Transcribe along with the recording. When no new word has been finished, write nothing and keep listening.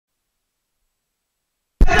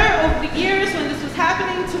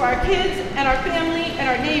happening to our kids and our family and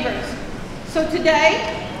our neighbors. So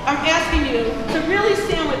today, I'm asking you to really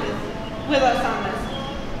stand with us on this.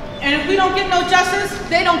 And if we don't get no justice,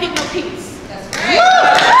 they don't get no peace. That's right.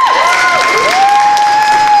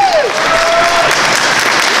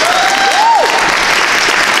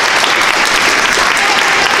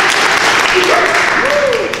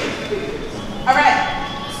 All right,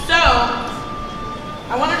 so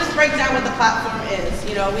I want to just break down what the platform is.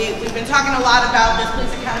 You know, we've been talking a lot about this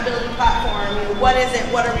police accountability platform. You know, what is it?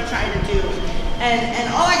 What are we trying to do? And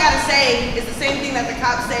all I gotta say is the same thing that the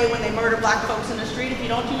cops say when they murder black folks in the street. If you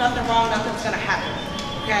don't do nothing wrong, nothing's gonna happen,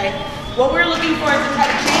 okay? What we're looking for is to try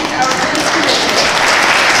to change our police commission.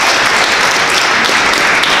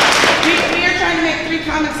 We are trying to make 3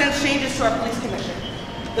 common sense changes to our police commission.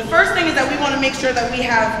 The first thing is that we wanna make sure that we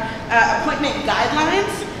have appointment guidelines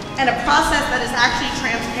and a process that is actually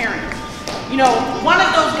transparent. You know, one of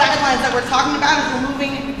those guidelines that we're talking about is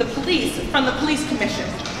removing the police from the police commission.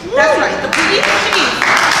 That's right, the police chief.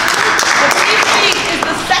 The police chief is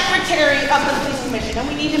the secretary of the police commission, and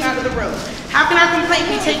we need him out of the room. How can our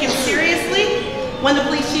complaint be taken seriously when the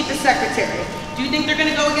police chief is secretary? Do you think they're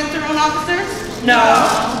gonna go against their own officers? No.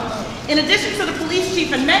 In addition to the police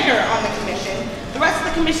chief and mayor on the commission, the rest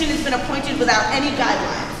of the commission has been appointed without any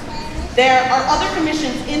guidelines. There are other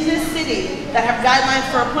commissions in this city that have guidelines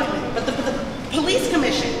for appointment, but the police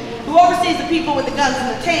commission, who oversees the people with the guns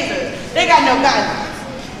and the tasers, they got no guidelines.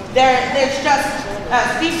 There's just,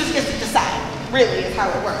 Steve just gets to decide, really, is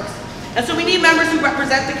how it works. And so we need members who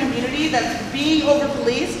represent the community that's being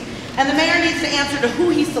over-policed, and the mayor needs to answer to who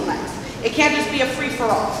he selects. It can't just be a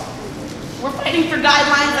free-for-all. We're fighting for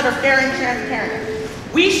guidelines that are fair and transparent.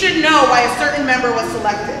 We should know why a certain member was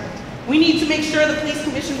selected. We need to make sure the police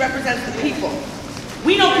commission represents the people.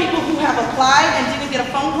 We know people who have applied and didn't get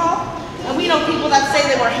a phone call, and we know people that say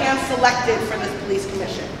they were hand-selected for this police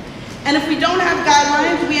commission. And if we don't have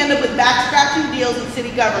guidelines, we end up with back-scratching deals in city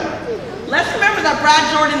government. Let's remember that Brad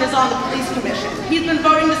Jordan is on the police commission. He's been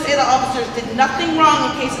voting to say the officers did nothing wrong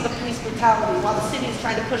in case of the police brutality while the city is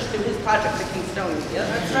trying to push through his project to Kingston. Yeah,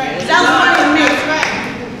 that's right. Sounds funny to me. That's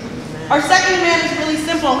right. Our second demand is really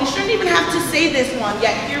simple, and we shouldn't even have to say this one,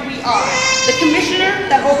 yet here we are. The commissioner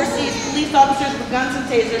that oversees police officers with guns and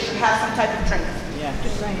tasers should have some type of training. Yeah.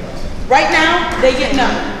 Right now, they get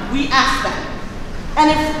none. We ask them. And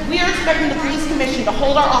if we are expecting the police commission to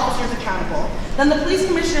hold our officers accountable, then the police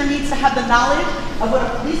commissioner needs to have the knowledge of what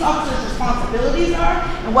a police officer's responsibilities are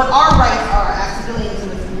and what our rights are as civilians in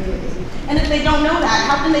this community. And if they don't know that,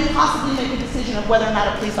 how can they possibly make a decision of whether or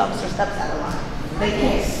not a police officer steps out of line? They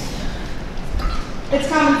can't. It's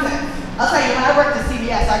common sense. I'll tell you, when I worked at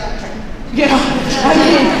CBS, I could train. You know, I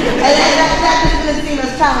mean, and that just didn't seem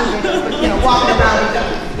as challenging, but, you know, walking around with them,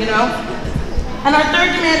 you know? And our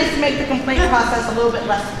third demand is to make the complaint process a little bit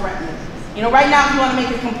less threatening. You know, right now, if you want to make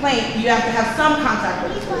a complaint, you have to have some contact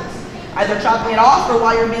with the police, either dropping it off or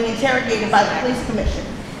while you're being interrogated by the police commission.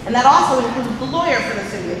 And that also includes the lawyer for the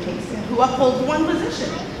city of Kingston, who upholds one position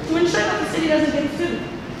to ensure that the city doesn't get sued.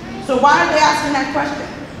 So why are they asking that question?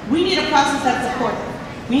 We need a process that's supportive.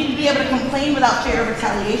 We need to be able to complain without fear of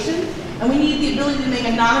retaliation, and we need the ability to make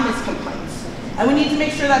anonymous complaints. And we need to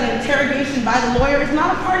make sure that an interrogation by the lawyer is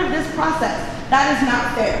not a part of this process. That is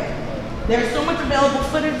not fair. There's so much available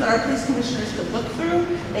footage that our police commissioners could look through.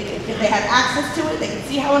 If they had access to it, they can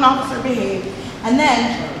see how an officer behaved, and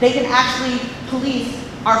then they can actually police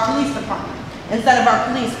our police department instead of our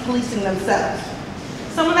police policing themselves.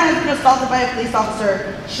 Someone that has been assaulted by a police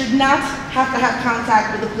officer should not have to have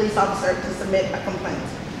contact with a police officer to submit a complaint.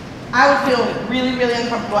 I would feel really, really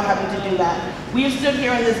uncomfortable having to do that. We have stood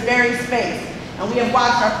here in this very space, and we have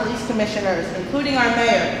watched our police commissioners, including our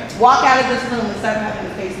mayor, walk out of this room instead of having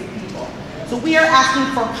to face the people. So we are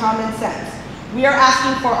asking for common sense. We are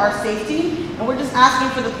asking for our safety, and we're just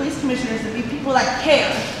asking for the police commissioners to be people that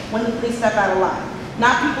care when the police step out of line,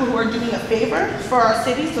 not people who are doing a favor for our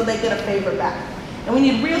city so they get a favor back. And we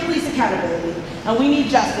need real police accountability, and we need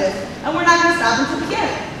justice, and we're not going to stop until we get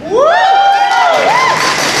it. Woo!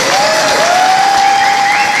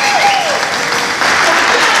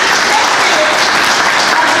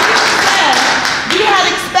 We had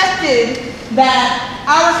expected that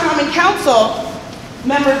our common council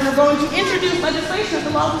members were going to introduce legislation at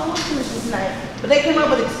the Laws and Rules Commission tonight, but they came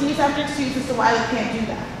up with excuse after excuse as to why they can't do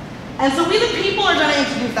that. And so we, the people, are going to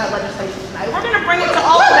introduce that legislation tonight. We're going to bring it to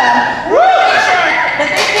all of them. We're going to make sure that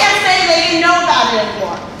they can't say they didn't know about it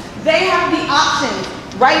anymore. They have the option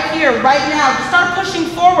right here, right now, to start pushing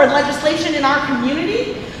forward legislation in our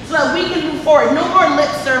community so that we can move forward. No more lip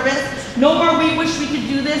service. No more we wish we could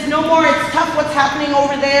do this. No more it's tough what's happening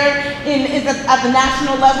over there at the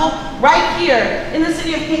national level. Right here in the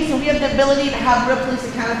city of Kingston, we have the ability to have real police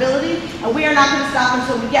accountability, and we are not going to stop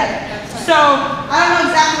until we get it. So I don't know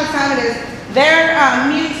exactly what time it is. Their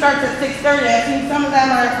meeting starts at 6:30. I think some of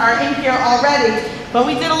them are in here already. But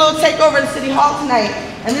we did a little takeover of City Hall tonight.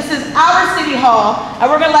 And this is our City Hall.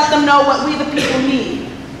 And we're going to let them know what we the people need.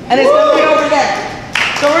 And it's going to be over there.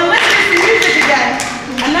 So we're listening to music again.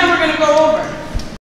 And then we're going to go over.